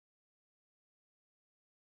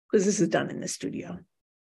 Because this is done in the studio.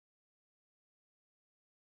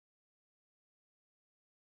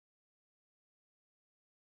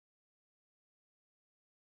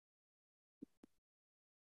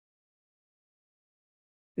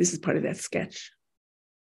 This is part of that sketch.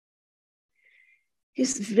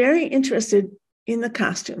 He's very interested in the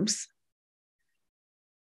costumes.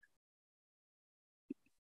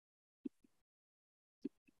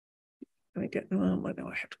 I have to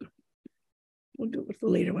go. We'll do it with the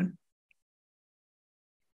later one.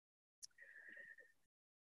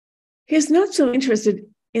 He's not so interested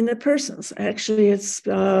in the persons. Actually, it's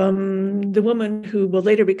the woman who will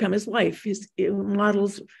later become his wife. His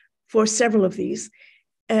models for several of these.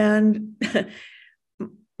 And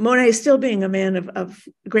Monet, still being a man of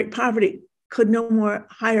great poverty, could no more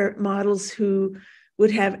hire models who would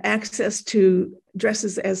have access to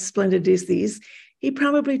dresses as splendid as these. He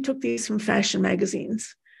probably took these from fashion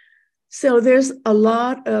magazines. So there's a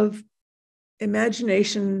lot of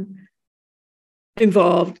imagination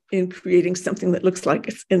involved in creating something that looks like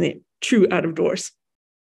it's in the true out of doors.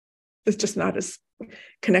 It's just not as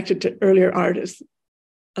connected to earlier art as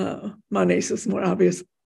Monet's is more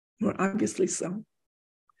obviously so.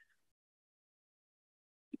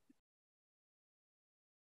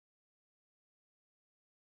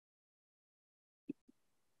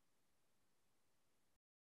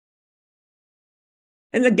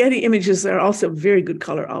 And the Getty images are also very good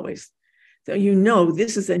color always. So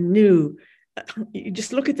this is a new, you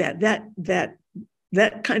just look at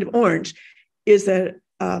that kind of orange is a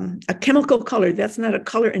chemical color. That's not a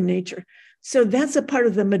color in nature. So that's a part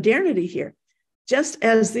of the modernity here, just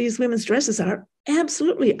as these women's dresses are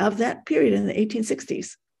absolutely of that period in the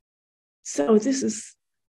 1860s. So this is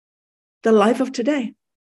the life of today.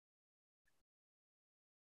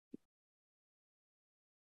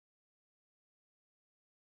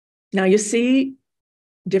 Now you see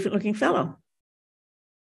different looking fellow.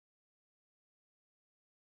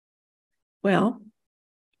 Well,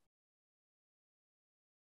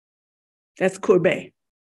 that's Courbet.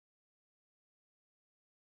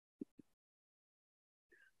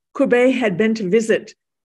 Courbet had been to visit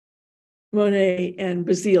Monet and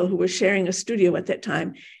Basile, who were sharing a studio at that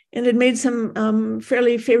time, and had made some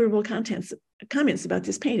fairly favorable comments about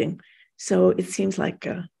this painting. So it seems like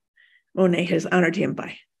Monet has honored him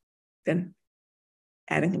by then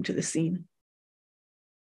adding him to the scene.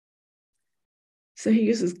 So he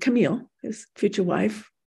uses Camille, his future wife,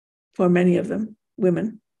 for many of them,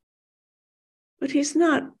 women. But he's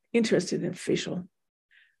not interested in facial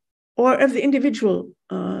or of the individual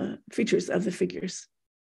features of the figures.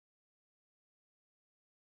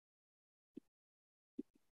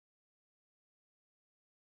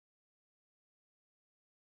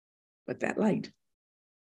 But that light,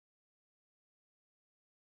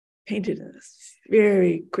 painted in this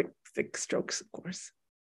very quick, thick strokes, of course.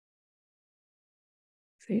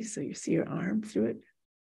 See, so you see your arm through it.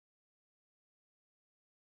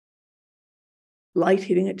 Light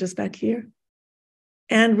hitting it just back here.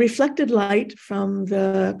 And reflected light from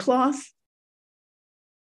the cloth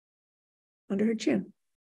under her chin.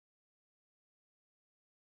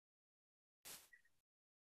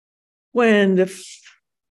 When the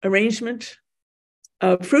arrangement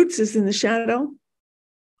of fruits is in the shadow,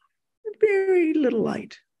 very little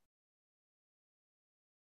light,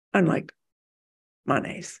 unlike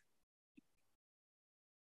Monet's.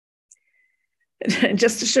 And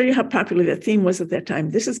just to show you how popular that theme was at that time,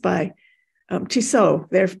 this is by Tissot,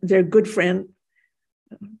 their good friend,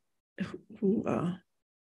 who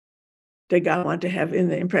Degas wanted to have in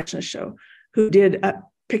the Impressionist show, who did a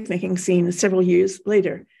picnicking scene several years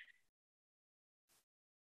later.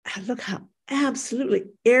 Look how absolutely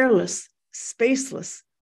airless, spaceless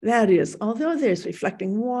that is. Although there's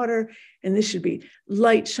reflecting water, and this should be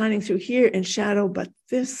light shining through here and shadow, but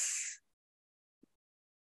this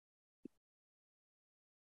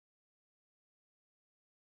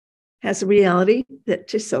has a reality that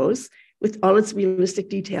Tissot's, with all its realistic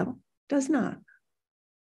detail, does not.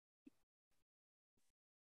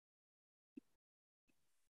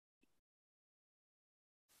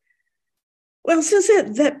 Well, since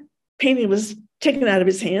that painting was taken out of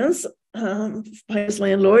his hands by his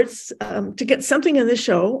landlords, to get something in the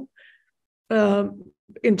show,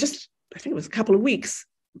 in just, I think it was a couple of weeks,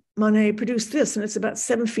 Monet produced this, and it's about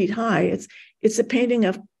 7 feet high. It's a painting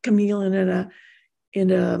of Camille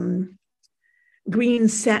in a green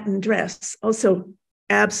satin dress, also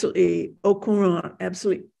absolutely au courant,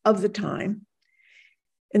 absolutely of the time.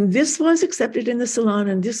 And this was accepted in the salon,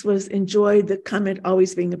 and this was enjoyed, the comment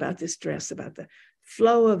always being about this dress, about the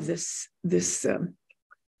flow of this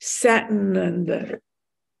satin and the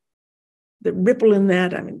ripple in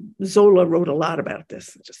that. I mean, Zola wrote a lot about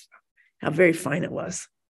this, just how very fine it was.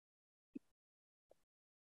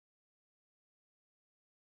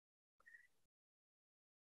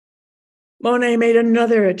 Monet made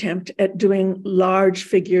another attempt at doing large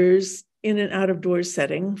figures in an out-of-doors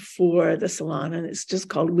setting for the salon, and it's just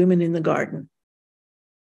called Women in the Garden.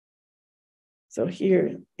 So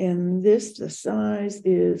here in this, the size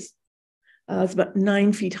is, it's about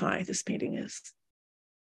 9 feet high, this painting is.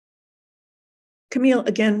 Camille,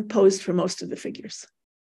 again, posed for most of the figures.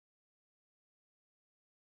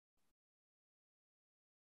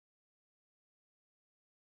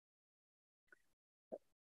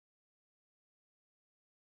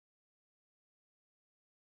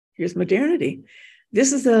 Here's modernity.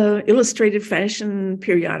 This is an illustrated fashion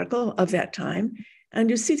periodical of that time. And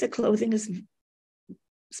you see the clothing is,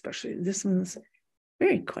 especially this one's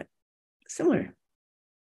very quite similar.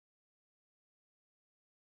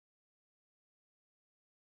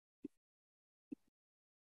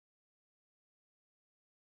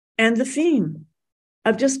 And the theme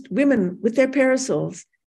of just women with their parasols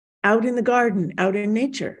out in the garden, out in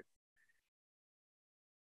nature.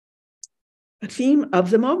 A theme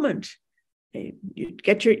of the moment. You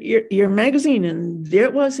get your magazine, and there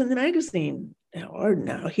it was in the magazine. Or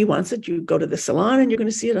now he wants it, you go to the salon and you're going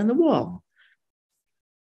to see it on the wall.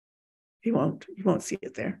 You won't see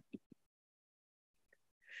it there.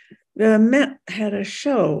 The Met had a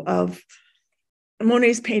show of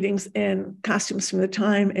Monet's paintings and costumes from the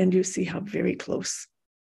time, and you see how very close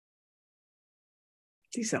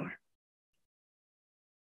these are.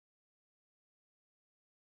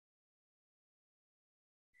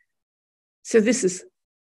 So this is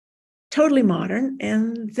totally modern.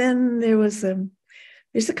 And then there's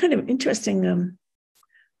a kind of interesting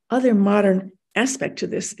other modern aspect to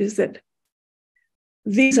this, is that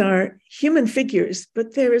these are human figures,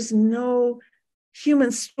 but there is no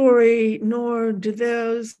human story, nor do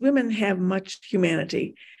those women have much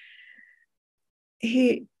humanity.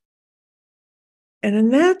 And in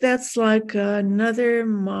that's like another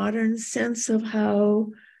modern sense of how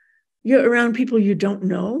you're around people you don't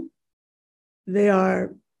know. They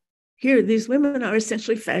are here, these women are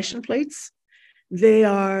essentially fashion plates. They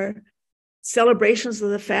are celebrations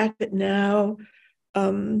of the fact that now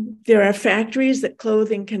there are factories that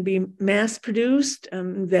clothing can be mass produced,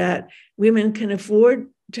 that women can afford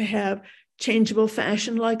to have changeable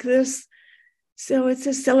fashion like this. So it's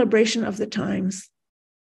a celebration of the times.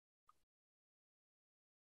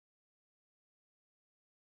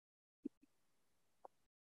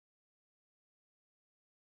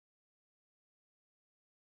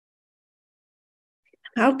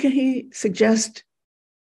 How can he suggest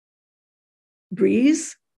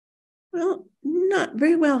breeze? Well, not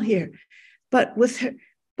very well here. But with her,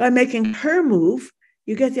 by making her move,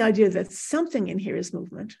 you get the idea that something in here is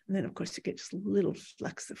movement. And then, of course, you get just little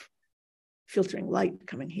flecks of filtering light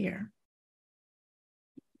coming here.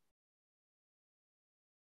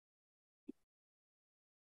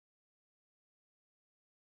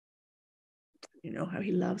 You know how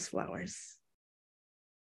he loves flowers.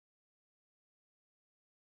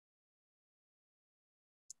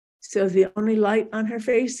 So the only light on her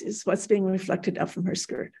face is what's being reflected up from her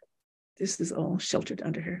skirt. This is all sheltered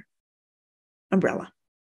under her umbrella.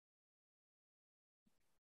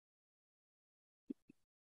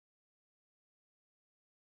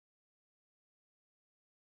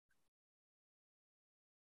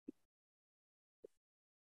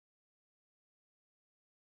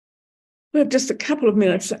 We have just a couple of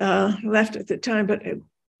minutes left at the time, but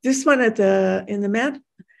this one in the mat.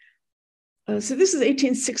 So this is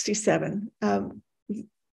 1867.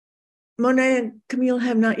 Monet and Camille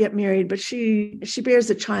have not yet married, but she bears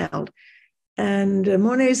a child. And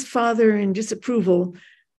Monet's father, in disapproval,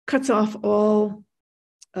 cuts off all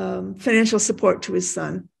financial support to his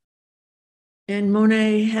son. And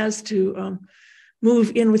Monet has to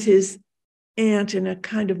move in with his aunt in a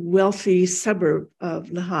kind of wealthy suburb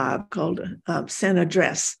of Le Havre called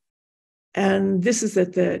Saint-Adresse. And this is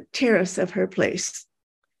at the terrace of her place.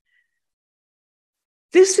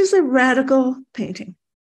 This is a radical painting.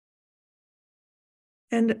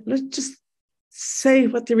 And let's just say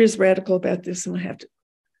what there is radical about this, and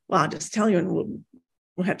I'll just tell you, and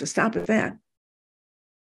we'll have to stop at that.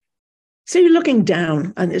 So you're looking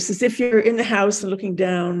down on this as if you're in the house and looking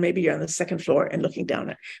down, maybe you're on the second floor and looking down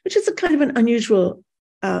at it, which is a kind of an unusual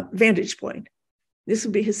vantage point. This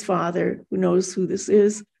would be his father, who knows who this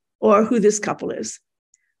is or who this couple is.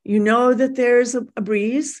 You know that there's a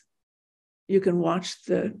breeze. You can watch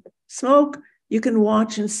the smoke. You can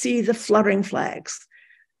watch and see the fluttering flags.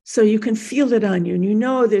 So you can feel it on you. And you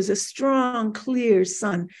know there's a strong, clear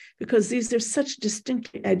sun because these are such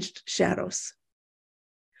distinctly edged shadows.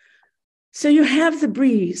 So you have the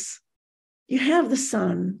breeze, you have the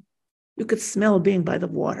sun, you could smell being by the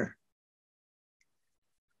water.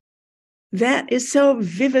 That is so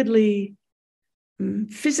vividly,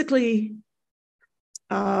 physically,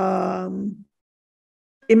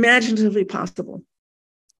 imaginatively possible.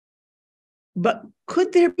 But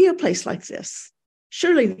could there be a place like this?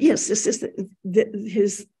 Surely, yes, this is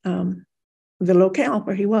the locale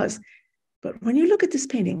where he was. But when you look at this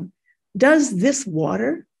painting, does this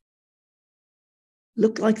water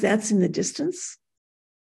look like that's in the distance?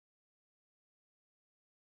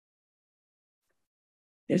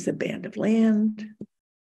 There's a band of land,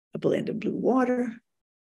 a band of blue water,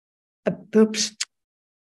 a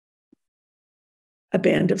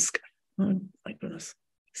band of sky. Oh my goodness,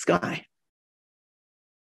 sky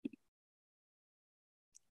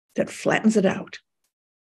that flattens it out,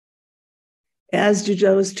 as do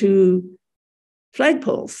those two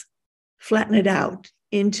flagpoles flatten it out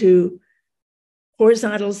into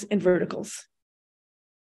horizontals and verticals.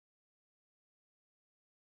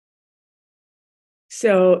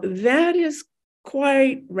 So that is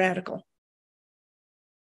quite radical.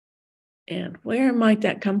 And where might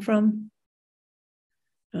that come from?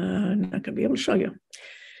 I'm not going to be able to show you.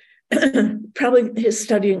 Probably his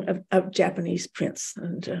studying of Japanese prints.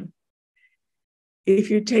 And if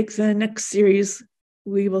you take the next series,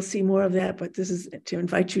 we will see more of that, but this is to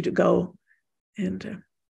invite you to go and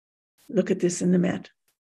look at this in the mat.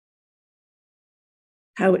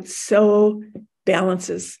 How it so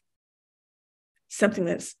balances something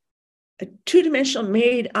that's a two-dimensional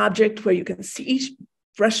made object where you can see each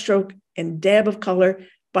brushstroke and dab of color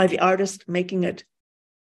by the artist making it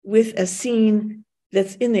with a scene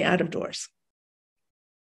that's in the out of doors.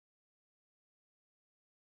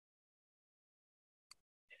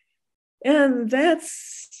 And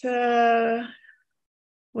that's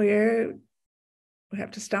where we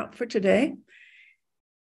have to stop for today.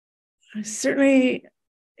 Certainly,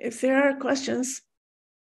 if there are questions.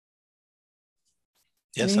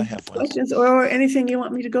 Yes, I have one. Questions or anything you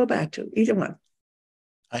want me to go back to, either one.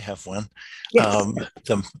 I have one. Yes.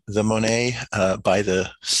 The Monet by the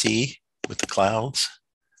sea with the clouds.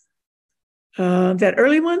 That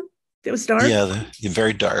early one that was dark? Yeah, the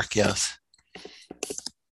very dark, yes.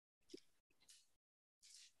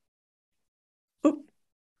 Oh,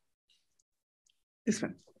 this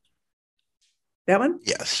one. That one?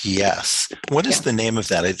 Yes. What is the name of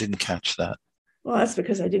that? I didn't catch that. Well, that's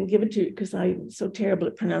because I didn't give it to you because I'm so terrible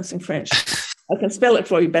at pronouncing French. I can spell it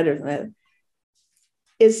for you better than that.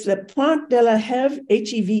 It's the Pointe de la Hève,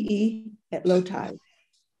 Heve, at low tide.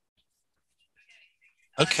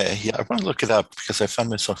 Okay, yeah, I want to look it up because I found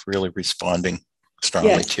myself really responding strongly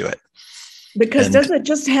Yes. to it. Because And doesn't it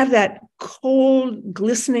just have that cold,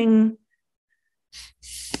 glistening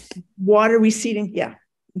water receding? Yeah.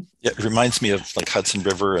 it reminds me of like Hudson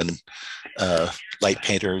River and light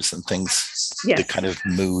painters and things, the Yes. kind of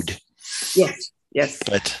mood. Yes. Yes.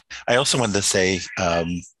 But I also wanted to say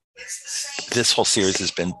this whole series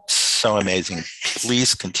has been so amazing.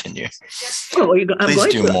 Please continue. Oh, well, I'm Please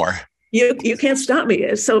going do to. more. You can't stop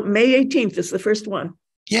me. So May 18th is the first one.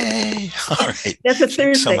 Yay. All right. That's a Thanks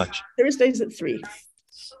Thursday. so much. Thursdays at 3.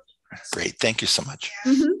 Great. Thank you so much.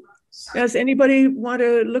 Mm-hmm. Does anybody want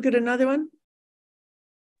to look at another one?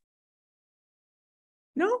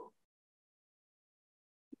 No?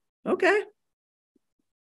 Okay.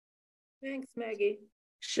 Thanks, Maggie.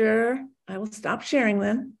 Sure. I will stop sharing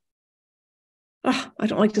then. Oh, I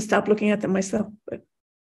don't like to stop looking at them myself, but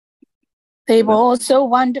They were all so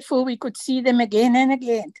wonderful. We could see them again and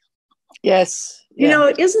again. Yes. you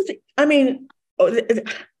know,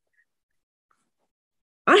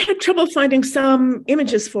 I had trouble finding some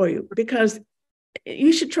images for you because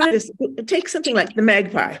you should try this. Take something like the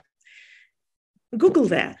magpie. Google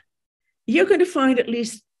that. You're going to find at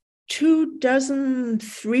least 2 dozen,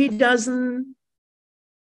 3 dozen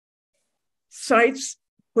sites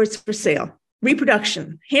where it's for sale.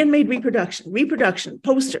 Reproduction, handmade reproduction,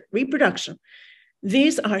 poster, reproduction.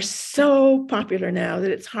 These are so popular now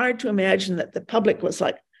that it's hard to imagine that the public was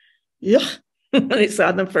like, yeah, when they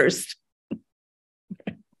saw them first.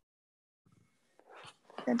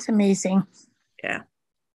 That's amazing. Yeah.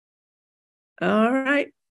 All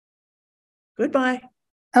right. Goodbye.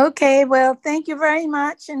 Okay, well, thank you very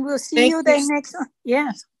much. And we'll see Thank you you. then next one.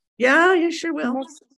 Yes. Yeah, you sure will. Next